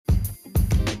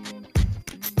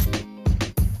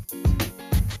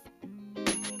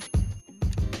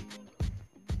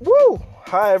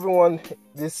Hi everyone,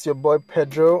 this is your boy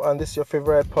Pedro, and this is your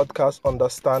favorite podcast,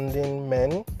 Understanding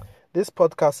Men. This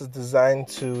podcast is designed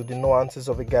to the nuances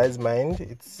of a guy's mind.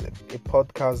 It's a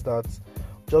podcast that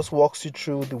just walks you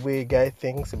through the way a guy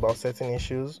thinks about certain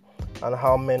issues and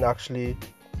how men actually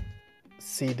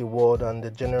see the world and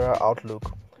the general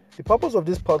outlook. The purpose of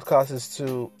this podcast is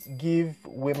to give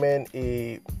women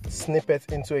a snippet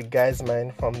into a guy's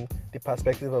mind from the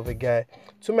perspective of a guy.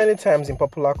 Too many times in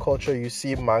popular culture, you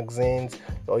see magazines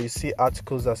or you see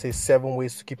articles that say 7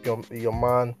 ways to keep your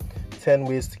man, 10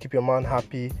 ways to keep your man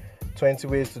happy, 20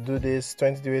 ways to do this,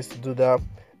 20 ways to do that.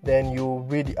 Then you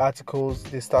read the articles,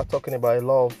 they start talking about a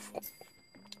lot of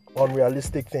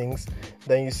unrealistic things.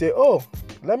 Then you say, oh,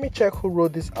 let me check who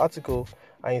wrote this article,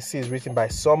 and you see it's written by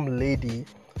some lady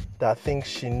that thinks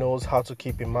she knows how to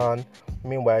keep a man.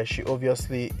 Meanwhile, she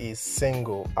obviously is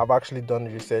single. I've actually done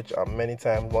the research many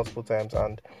times, multiple times,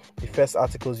 and the first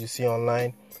articles you see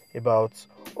online about,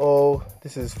 oh,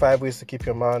 this is 5 ways to keep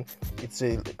your man, it's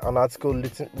an article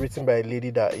written by a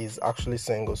lady that is actually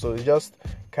single. So it's just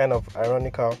kind of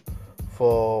ironical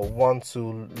for one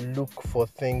to look for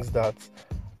things that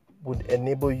would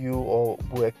enable you or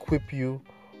will equip you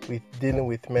with dealing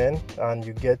with men, and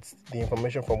you get the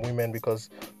information from women, because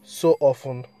so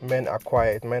often men are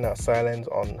quiet, men are silent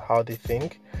on how they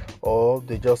think, or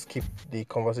they just keep the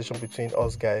conversation between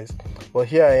us guys. But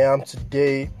here I am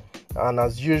today, and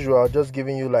as usual, just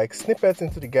giving you like snippets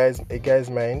into a guy's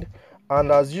mind.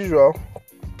 And as usual,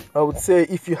 I would say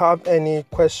if you have any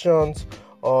questions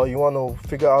or you want to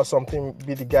figure out something,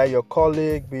 be the guy your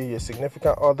colleague, be your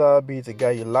significant other, be it a guy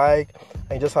you like,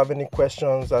 and you just have any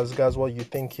questions as regards what you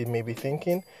think he may be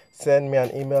thinking, send me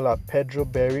an email at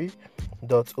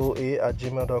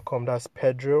pedroberry.oa@gmail.com. That's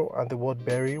Pedro and the word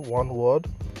berry, one word,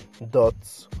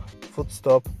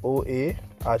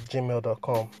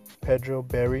 .oa@gmail.com.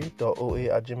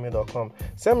 pedroberry.oa@gmail.com.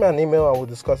 Send me an email and we'll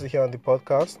discuss it here on the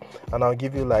podcast, and I'll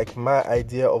give you like my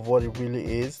idea of what it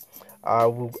really is.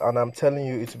 And I'm telling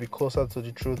you, it will be closer to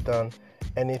the truth than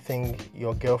anything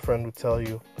your girlfriend will tell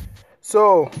you.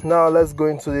 So now let's go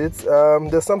into it.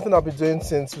 There's something I've been doing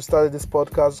since we started this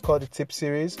podcast. It's called the Tip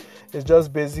Series. It's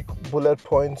just basic bullet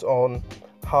points on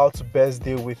how to best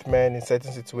deal with men in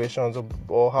certain situations,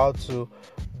 or how to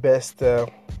best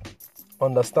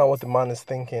understand what the man is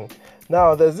thinking.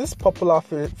 Now, there's this popular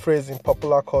phrase in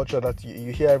popular culture that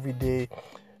you hear every day,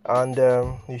 and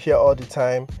you hear all the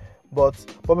time. But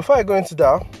before I go into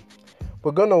that,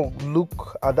 we're going to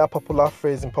look at that popular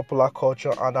phrase in popular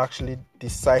culture and actually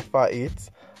decipher it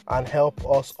and help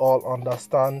us all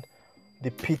understand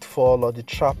the pitfall or the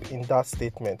trap in that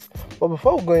statement. But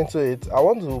before we go into it, I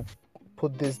want to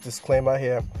put this disclaimer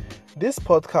here. This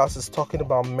podcast is talking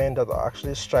about men that are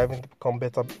actually striving to become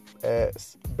better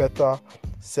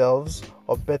selves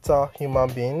or better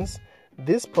human beings.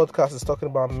 This podcast is talking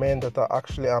about men that are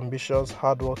actually ambitious,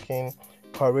 hardworking,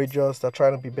 courageous, that are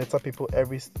trying to be better people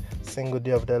every single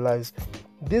day of their lives.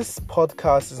 This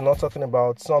podcast is not talking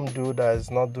about some dude that is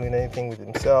not doing anything with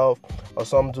himself, or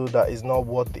some dude that is not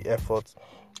worth the effort.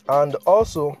 And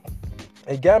also,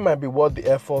 a guy might be worth the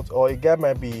effort, or a guy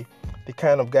might be the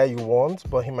kind of guy you want,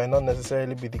 but he might not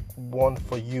necessarily be the one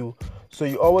for you. So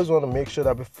you always want to make sure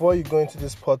that before you go into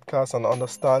this podcast and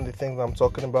understand the things I'm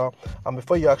talking about, and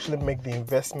before you actually make the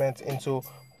investment into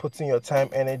putting your time,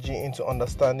 energy into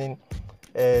understanding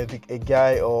a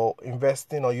guy, or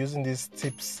investing or using these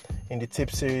tips in the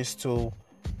tip series to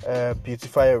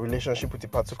beautify a relationship with a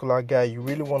particular guy, you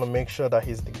really want to make sure that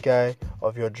he's the guy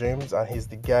of your dreams, and he's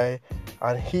the guy,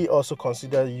 and he also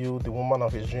considers you the woman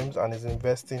of his dreams, and is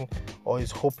investing or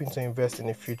is hoping to invest in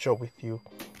a future with you,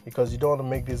 because you don't want to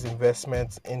make these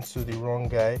investments into the wrong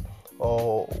guy,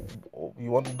 or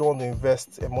don't want to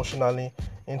invest emotionally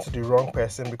into the wrong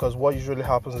person, because what usually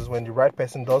happens is when the right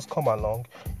person does come along,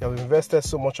 you have invested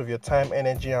so much of your time,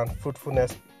 energy, and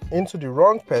fruitfulness into the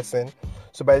wrong person.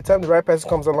 So by the time the right person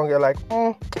comes along, you're like,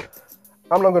 I'm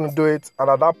not going to do it. And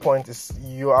at that point,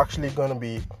 you're actually going to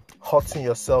be hurting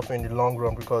yourself in the long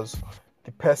run, because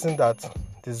the person that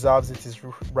deserves it is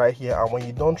right here. And when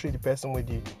you don't treat the person with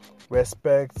the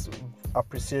respect,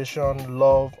 appreciation,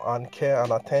 love, and care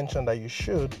and attention that you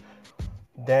should,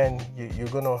 then you're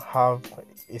going to have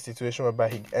a situation whereby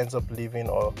he ends up leaving,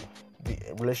 or the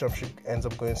relationship ends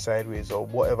up going sideways, or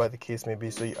whatever the case may be.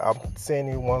 So I'm saying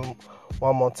it one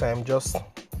more time, just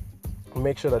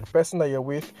make sure that the person that you're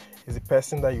with is the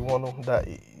person that you want to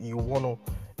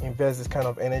invest this kind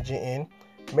of energy in.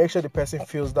 Make sure the person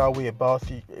feels that way about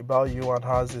you and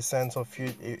has a sense of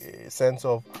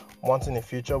wanting a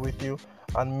future with you,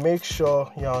 and make sure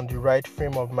you're on the right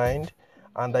frame of mind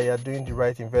and that you're doing the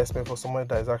right investment for someone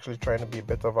that is actually trying to be a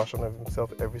better version of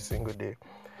himself every single day.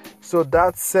 So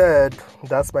that said,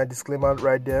 that's my disclaimer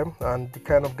right there. And the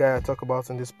kind of guy I talk about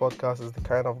in this podcast is the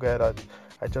kind of guy that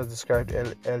I just described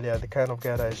earlier, the kind of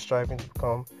guy that is striving to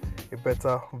become a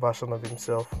better version of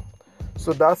himself.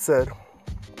 So that said,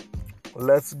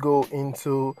 let's go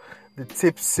into the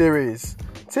tip series.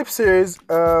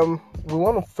 We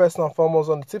want to first and foremost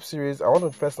on the tip series, I want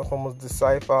to first and foremost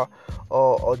decipher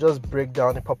or just break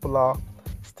down a popular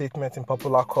statement in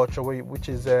popular culture, which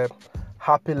is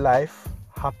happy life,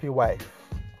 happy wife.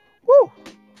 Woo!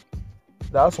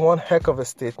 That's one heck of a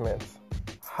statement.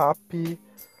 Happy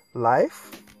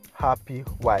life, happy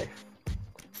wife.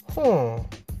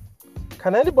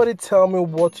 Can anybody tell me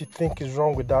what you think is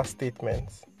wrong with that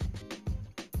statement?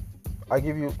 I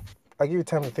give you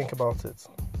time to think about it.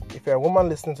 If you're a woman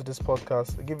listening to this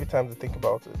podcast, I give you time to think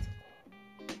about it.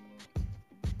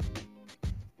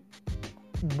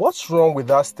 What's wrong with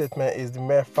that statement is the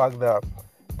mere fact that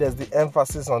there's the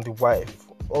emphasis on the wife.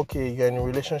 Okay, you're in a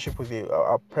relationship with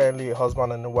apparently a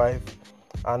husband and a wife,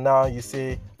 and now you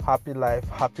say happy life,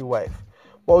 happy wife.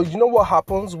 Well, you know what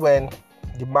happens when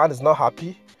the man is not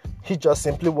happy? He just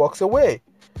simply walks away.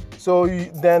 So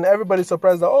then everybody's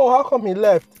surprised that, how come he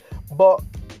left? But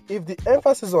if the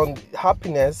emphasis on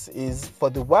happiness is for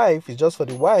the wife, is just for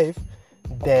the wife,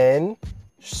 then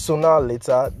sooner or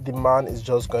later the man is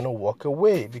just going to walk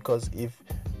away, because if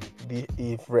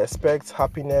respect,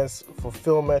 happiness,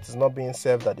 fulfillment is not being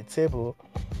served at the table,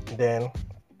 then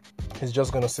he's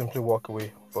just going to simply walk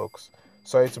away, folks.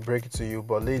 Sorry to break it to you,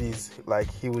 but ladies,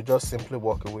 he will just simply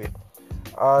walk away.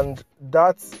 And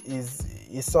that is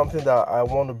something that I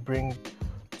want to bring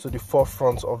to the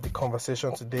forefront of the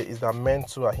conversation today, is that men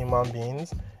too are human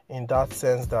beings, in that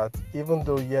sense that even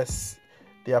though, yes,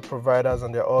 they are providers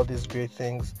and they're all these great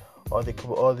things, or they could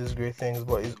be all these great things,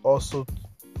 but it's also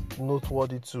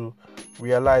noteworthy to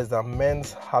realize that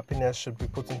men's happiness should be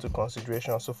put into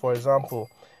consideration. So for example,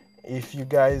 if you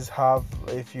guys have,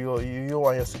 if you and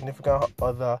your significant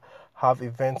other have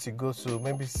events you go to,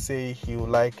 maybe say you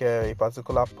like a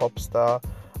particular pop star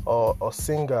or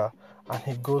singer, and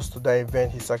he goes to that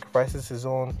event, he sacrifices his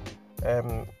own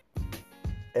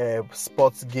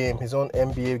sports game, his own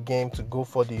NBA game to go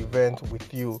for the event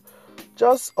with you.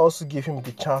 Just also give him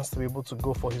the chance to be able to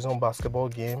go for his own basketball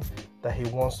game that he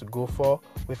wants to go for,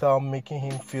 without making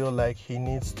him feel like he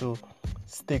needs to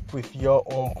stick with your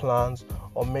own plans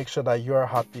or make sure that you're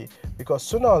happy. Because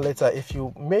sooner or later, if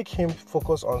you make him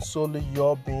focus on solely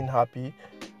your being happy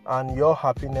and your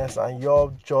happiness and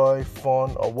your joy,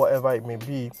 fun, or whatever it may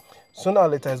be, sooner or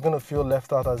later he's going to feel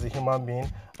left out as a human being,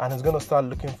 and he's going to start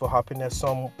looking for happiness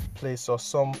some place or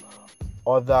some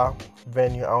other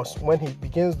venue. And when he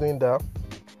begins doing that,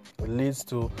 it leads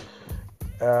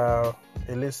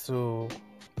to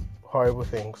horrible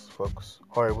things, folks.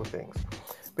 Horrible things.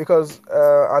 Because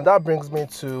and that brings me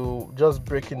to just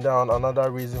breaking down another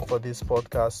reason for this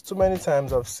podcast. Too many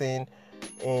times I've seen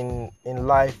in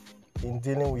life, in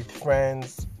dealing with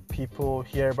friends, people,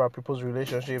 hear about people's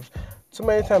relationships, too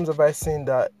many times have I seen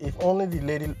that if only the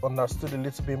lady understood a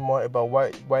little bit more about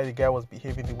why the guy was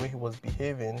behaving the way he was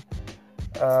behaving,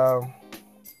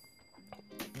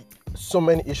 so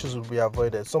many issues will be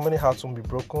avoided. So many hearts won't be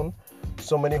broken.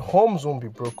 So many homes won't be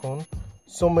broken.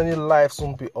 So many lives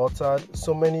won't be altered.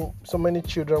 So many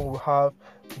children will have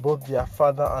both their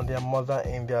father and their mother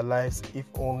in their lives, if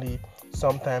only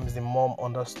sometimes the mom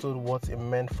understood what it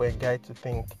meant for a guy to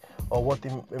think, or what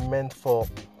it meant for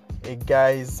a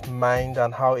guy's mind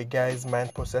and how a guy's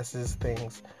mind processes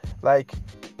things. Like,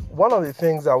 one of the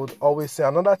things I would always say,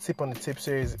 another tip on the tip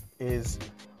series, is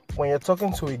when you're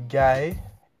talking to a guy,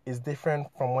 is different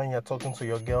from when you're talking to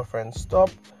your girlfriend.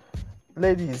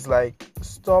 Ladies,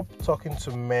 stop talking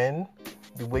to men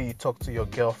the way you talk to your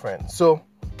girlfriend. So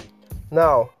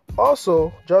now,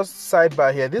 also, just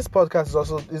sidebar here, this podcast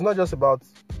is not just about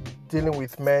dealing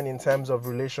with men in terms of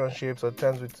relationships or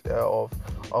terms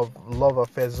of love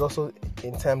affairs. It's also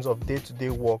in terms of day-to-day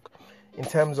work, in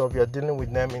terms of you're dealing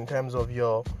with them, in terms of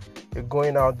you're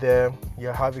going out there, you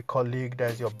have a colleague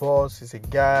that's your boss, is a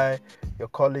guy, your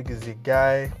colleague is a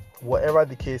guy, whatever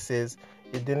the case is,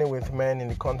 you're dealing with men in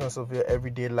the context of your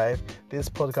everyday life. This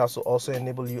podcast will also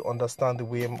enable you understand the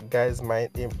way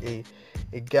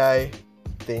a guy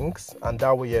thinks, and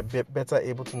that way you're better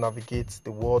able to navigate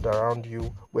the world around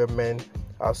you, where men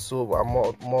are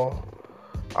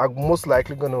most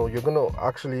likely you're gonna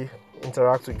actually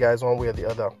interact with guys one way or the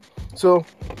other. So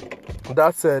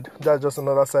that said, that's just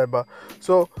another sidebar.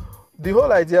 So the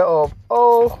whole idea of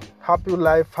happy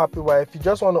life, happy wife, you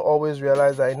just want to always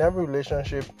realize that in every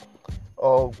relationship,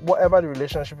 or whatever the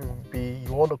relationship will be, you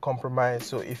you want to compromise.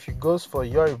 So if he goes for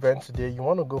your event today, you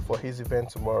want to go for his event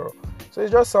tomorrow. So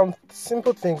it's just some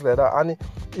simple things like that. And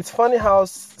it's funny how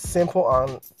simple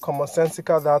and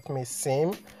commonsensical that may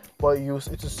seem, but it will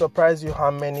surprise you how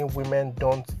many women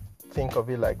don't think of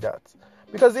it like that.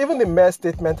 Because even the mere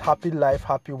statement "happy life,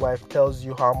 happy wife" tells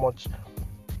you how much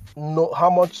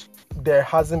there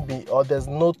hasn't been, or there's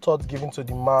no thought given to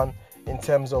the man in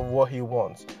terms of what he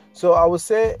wants. So I would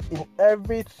say in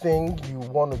everything you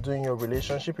want to do in your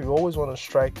relationship, you always want to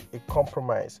strike a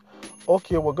compromise.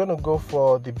 Okay, we're going to go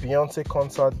for the Beyonce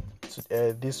concert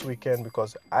this weekend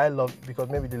because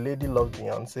maybe the lady loves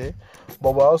Beyonce,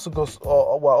 but we're also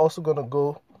going to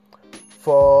go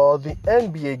for the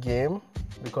NBA game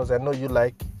because I know you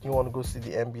want to go see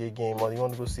the NBA game or you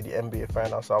want to go see the NBA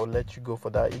finals. So I will let you go for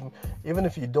that, even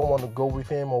if you don't want to go with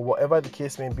him or whatever the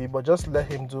case may be. But just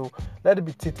let it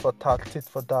be tit for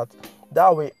tat.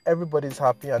 That way everybody's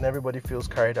happy and everybody feels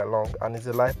carried along, and it's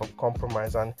a life of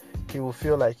compromise, and he will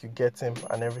feel like you get him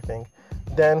and everything.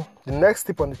 Then the next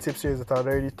tip on the tip series that I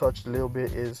already touched a little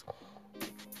bit is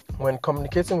when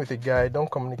communicating with a guy, don't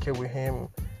communicate with him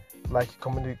like you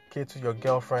communicate to your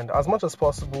girlfriend. As much as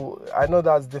possible, I know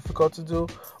that's difficult to do,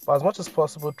 but as much as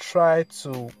possible, try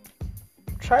to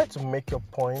make your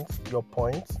point.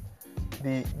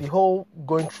 The whole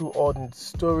going through all the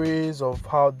stories of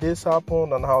how this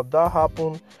happened and how that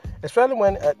happened, especially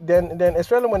when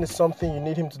especially when it's something you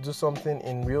need him to do something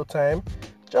in real time,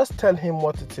 just tell him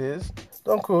what it is.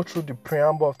 Don't go through the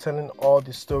preamble of telling all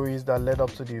the stories that led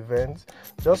up to the event.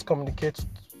 Just communicate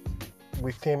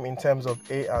with him in terms of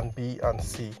A and B and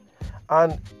C.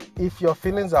 And if your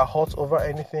feelings are hot over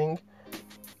anything,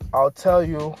 I'll tell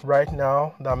you right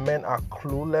now that men are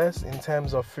clueless in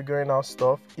terms of figuring out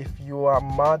stuff. If you are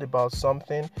mad about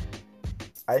something,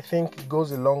 I think it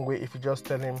goes a long way if you just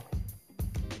tell him,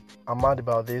 I'm mad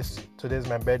about this, today's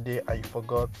my birthday and you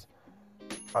forgot,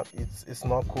 and it's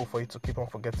not cool for you to keep on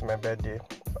forgetting my birthday.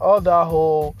 All that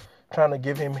whole trying to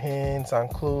give him hints and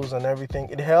clues and everything,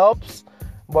 it helps.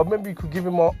 But maybe you could give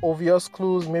him more obvious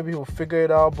clues. Maybe he'll figure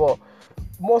it out. But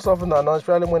most often than not,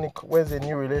 especially when it's a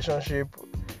new relationship,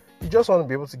 you just want to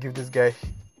be able to give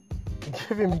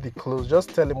him the clues. Just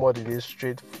tell him what it is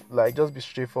just be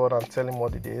straightforward and tell him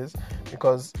what it is.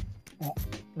 Because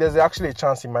there's actually a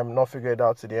chance he might not figure it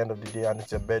out to the end of the day, and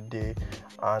it's your birthday,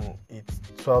 and it's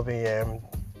 12 a.m.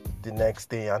 the next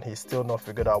day, and he's still not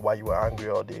figured out why you were angry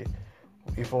all day.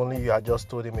 If only you had just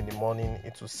told him in the morning,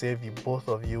 it will save you, both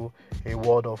of you, a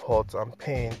world of hurt and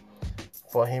pain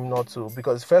for him not to.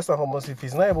 Because first and foremost, if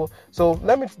he's not able,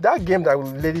 that game that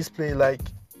ladies play, like,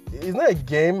 it's not a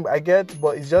game, I get,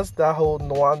 but it's just that whole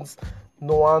nuanced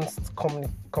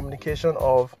communication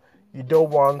of you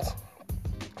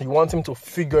want him to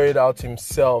figure it out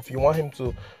himself. You want him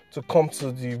to come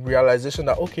to the realization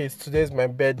that, okay, today's my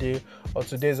birthday or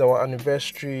today's our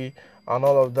anniversary and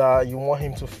all of that. You want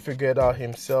him to figure it out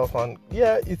himself, and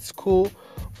yeah, it's cool.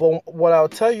 But what I'll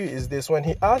tell you is this: when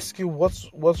he asks you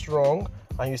what's wrong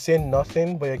and you say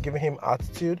nothing, but you're giving him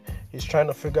attitude, he's trying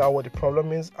to figure out what the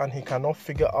problem is, and he cannot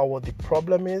figure out what the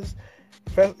problem is.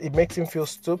 First, it makes him feel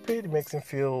stupid. It makes him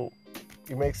feel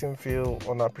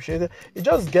unappreciated. It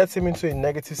just gets him into a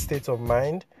negative state of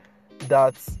mind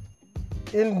that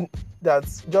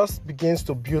just begins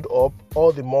to build up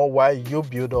all the more while you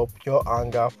build up your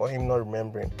anger for him not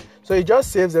remembering. So it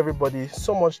just saves everybody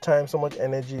so much time, so much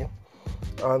energy,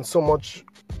 and so much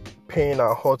pain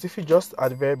and hurt if you just at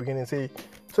the very beginning say,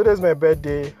 today's my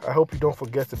birthday, I hope you don't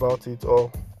forget about it, or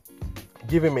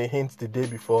give him a hint the day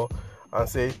before and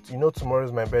say,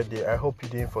 tomorrow's my birthday, I hope you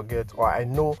didn't forget. Or I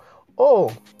know,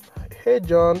 hey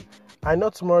John, I know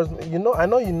tomorrow's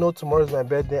my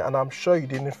birthday, and I'm sure you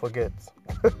didn't forget.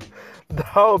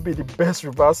 That would be the best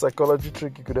reverse psychology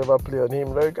trick you could ever play on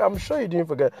him. Like, I'm sure you didn't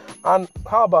forget. And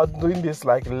how about doing this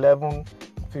like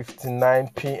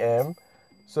 11:59 p.m.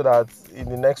 so that in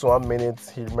the next 1 minute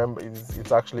he remembers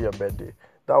it's actually your birthday?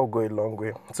 That will go a long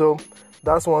way. So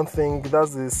that's one thing.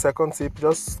 That's the second tip.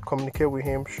 Just communicate with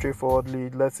him straightforwardly.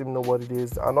 Let him know what it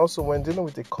is. And also, when dealing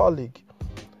with a colleague,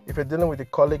 if you're dealing with a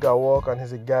colleague at work and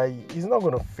he's a guy, he's not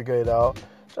going to figure it out.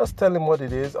 Just tell him what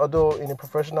it is. Although in a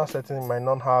professional setting, he might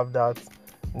not have that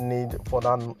need for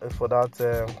that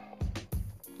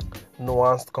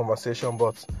nuanced conversation.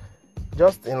 But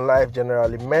just in life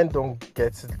generally, men don't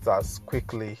get it as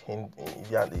quickly.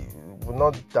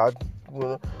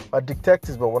 We're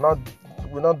detectives, but we're not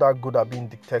that good at being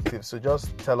detectives. So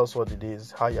just tell us what it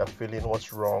is, how you're feeling,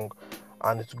 what's wrong,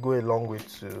 and it will go a long way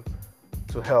to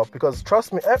help. Because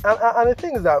trust me, and the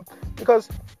thing is that, because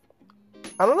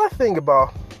another thing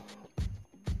about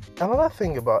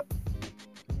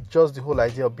just the whole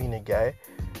idea of being a guy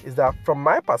is that from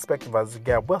my perspective as a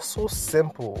guy, we're so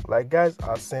simple. Like, guys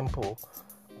are simple.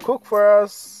 Cook for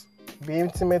us, be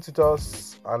intimate with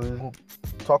us, and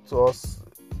talk to us,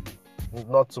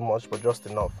 not too much, but just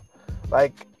enough.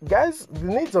 Like, guys, the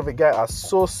needs of a guy are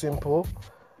so simple.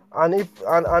 And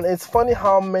it's funny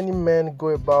how many men go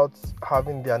about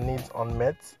having their needs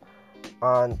unmet,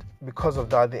 and because of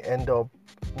that they end up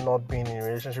not being in a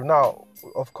relationship. Now,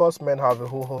 of course, men have a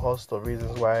whole host of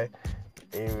reasons why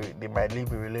they might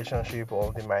leave a relationship,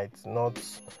 or they might not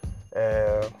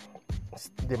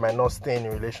stay in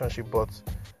a relationship, but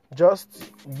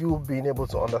just you being able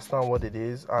to understand what it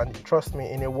is. And trust me,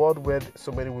 in a world where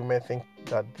so many women think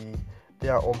that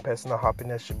their own personal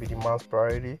happiness should be the man's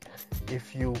priority,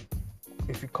 if you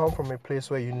come from a place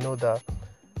where you know that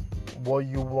what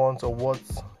you want or what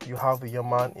you have with your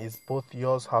man is both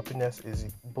yours, happiness is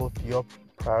both your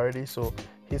priority, so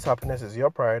his happiness is your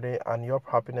priority and your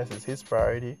happiness is his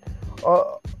priority,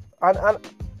 and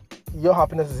your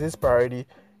happiness is his priority.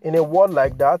 In a world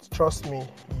like that, trust me,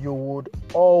 you would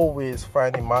always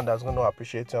find a man that's going to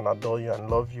appreciate you and adore you and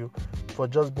love you for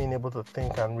just being able to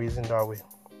think and reason that way.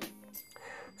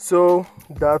 So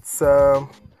that's on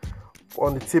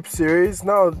the tip series.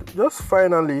 Now, just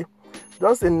finally,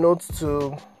 just a note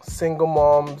to single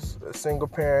moms, single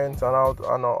parents, and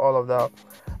all of that.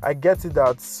 I get it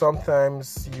that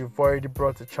sometimes you've already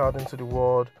brought a child into the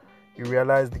world. You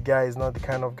realize the guy is not the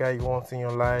kind of guy you want in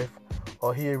your life,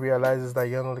 or he realizes that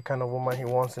you're not the kind of woman he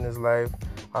wants in his life,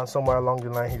 and somewhere along the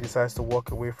line he decides to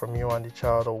walk away from you and the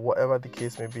child, or whatever the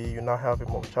case may be. You now have him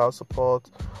on child support,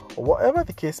 or whatever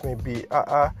the case may be.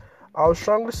 I would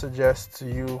strongly suggest to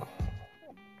you,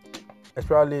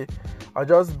 especially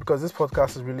because this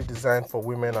podcast is really designed for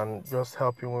women and just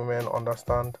helping women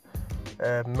understand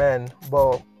men,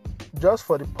 but just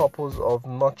for the purpose of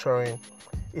nurturing,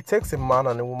 it takes a man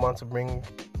and a woman to bring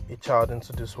a child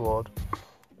into this world.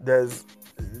 That's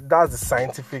the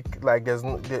scientific, like,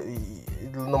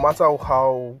 no matter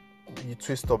how you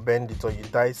twist or bend it, or you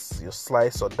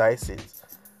slice or dice it,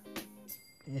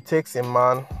 it takes a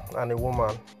man and a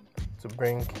woman to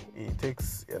bring. It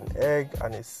takes an egg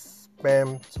and a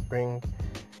sperm to bring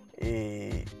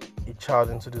a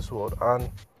child into this world. And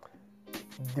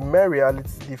the mere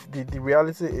reality, the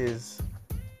reality is,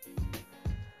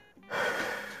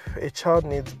 a child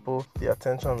needs both the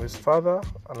attention of his father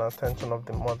and the attention of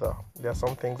the mother. There are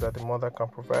some things that the mother can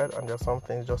provide, and there are some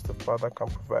things just the father can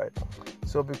provide.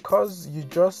 So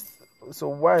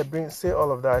why I say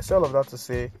all of that? I say all of that to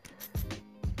say,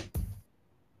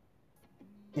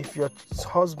 if your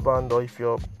husband, or if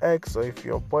your ex, or if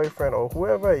your boyfriend, or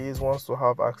whoever he is wants to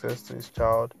have access to his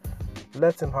child,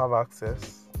 let him have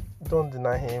access. Don't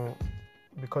deny him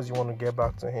because you want to get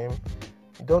back to him.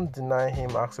 Don't deny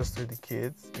him access to the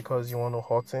kids because you want to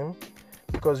hurt him,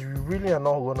 because you really are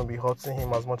not going to be hurting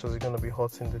him as much as you're going to be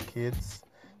hurting the kids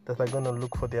that are going to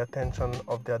look for the attention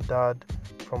of their dad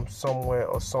from somewhere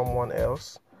or someone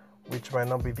else, which might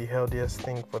not be the healthiest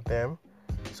thing for them.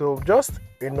 So just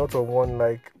a note of one,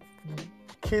 like,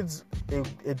 kids,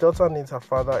 a daughter needs her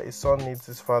father, a son needs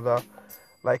his father.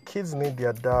 Like, kids need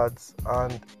their dads,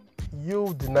 and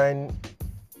you denying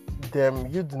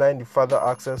the father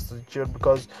access to the child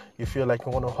because you feel like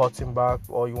you want to hurt him back,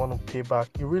 or you want to pay back.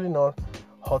 You're really not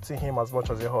hurting him as much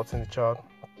as you're hurting the child,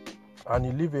 and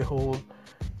you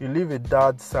leave a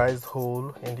dad-sized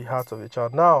hole in the heart of the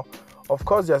child. Now, of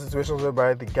course, there are situations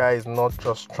whereby the guy is not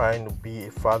just trying to be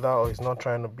a father, or he's not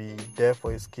trying to be there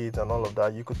for his kids and all of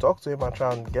that. You could talk to him and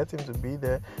try and get him to be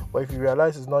there, but if you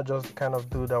realize he's not just the kind of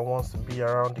dude that wants to be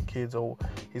around the kids, or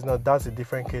he's not, that's a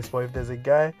different case. But if there's a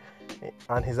guy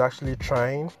and he's actually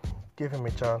trying, give him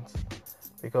a chance,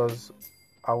 because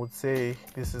I would say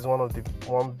this is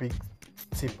one big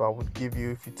tip I would give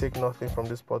you. If you take nothing from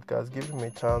this podcast, give him a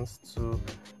chance to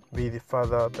be the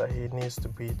father that he needs to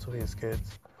be to his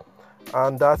kids.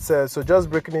 And that's so just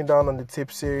breaking it down on the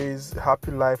tip series,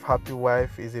 happy life, happy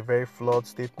wife is a very flawed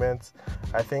statement.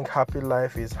 I think happy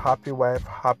life is happy wife,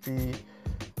 happy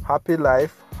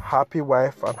life, happy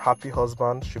wife, and happy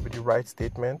husband should be the right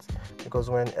statement, because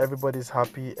when everybody's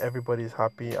happy, and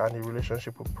the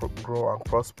relationship will grow and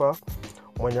prosper.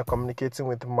 When you're communicating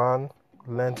with the man,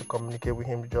 learn to communicate with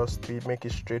him, make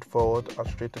it straightforward and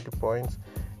straight to the point.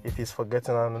 If he's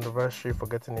forgetting an anniversary,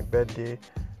 forgetting a birthday,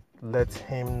 let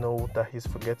him know that he's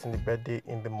forgetting the birthday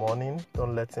in the morning.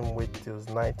 Don't let him wait till it's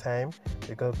night time,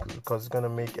 because it's going to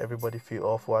make everybody feel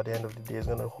awful at the end of the day. It's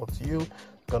going to hurt you,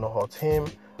 it's going to hurt him,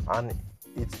 and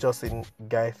it's just a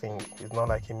guy thing. It's not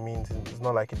like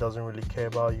he doesn't really care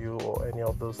about you or any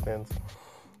of those things.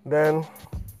 Then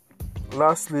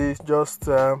lastly, just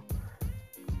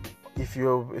if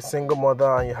you're a single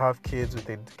mother and you have kids with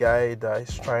a guy that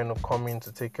is trying to come in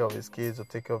to take care of his kids or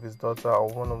take care of his daughter or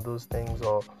one of those things,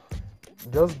 or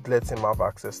just let him have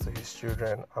access to his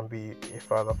children and be a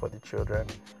father for the children,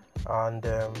 and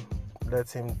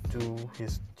let him do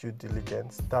his due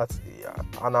diligence.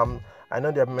 I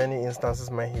know there are many instances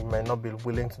where he might not be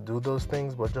willing to do those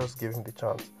things, but just give him the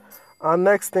chance. And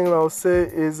next thing I'll say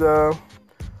is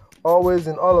always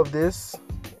in all of this,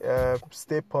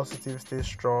 stay positive, stay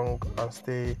strong, and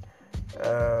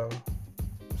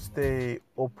stay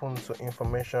open to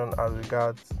information as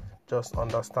regards just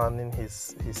understanding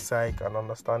his psyche and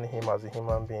understanding him as a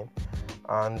human being.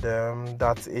 And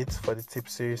that's it for the tip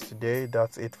series today.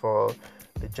 That's it for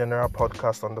the general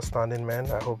podcast, Understanding Men.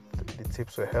 I hope the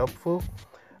tips were helpful.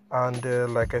 And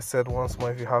like I said once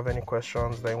more, if you have any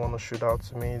questions that you want to shoot out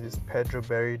to me, this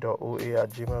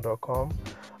pedroberry.oa@gmail.com.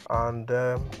 And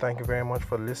thank you very much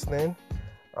for listening,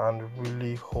 and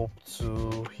really hope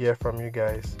to hear from you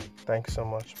guys. Thank you so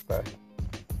much. Bye.